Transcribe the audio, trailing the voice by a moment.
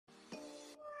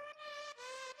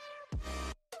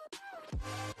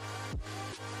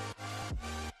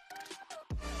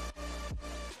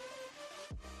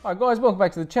Hi guys, welcome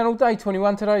back to the channel. Day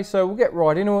 21 today, so we'll get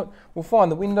right into it. We'll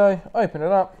find the window, open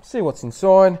it up, see what's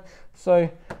inside.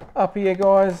 So up here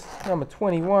guys, number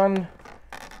 21.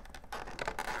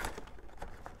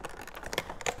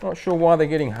 Not sure why they're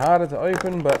getting harder to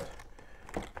open, but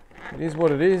it is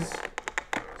what it is.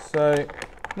 So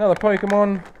another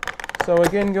Pokemon. So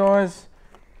again guys,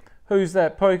 who's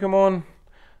that Pokemon?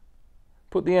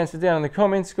 Put the answer down in the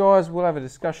comments guys, we'll have a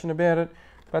discussion about it.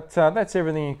 But that's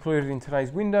everything included in today's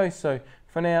window, so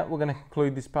for now we're going to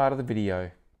conclude this part of the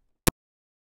video.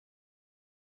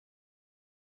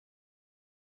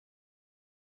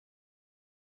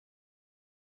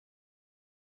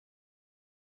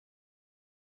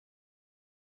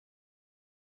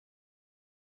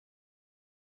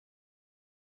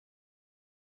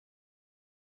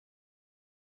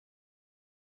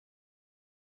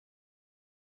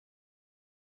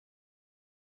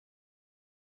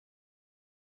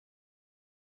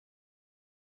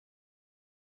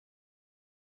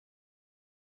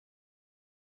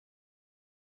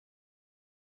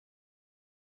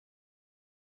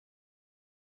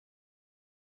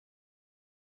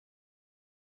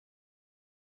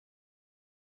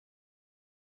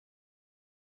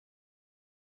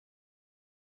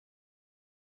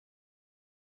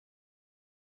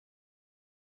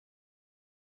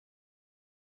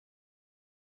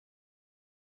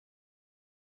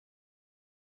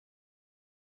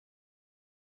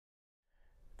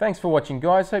 Thanks for watching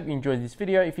guys, hope you enjoyed this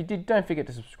video. If you did, don't forget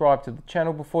to subscribe to the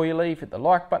channel before you leave. Hit the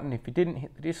like button. If you didn't,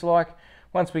 hit the dislike.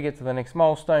 Once we get to the next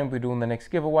milestone, we're doing the next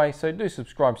giveaway, so do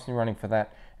subscribe so you're running for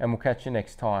that, and we'll catch you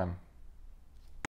next time.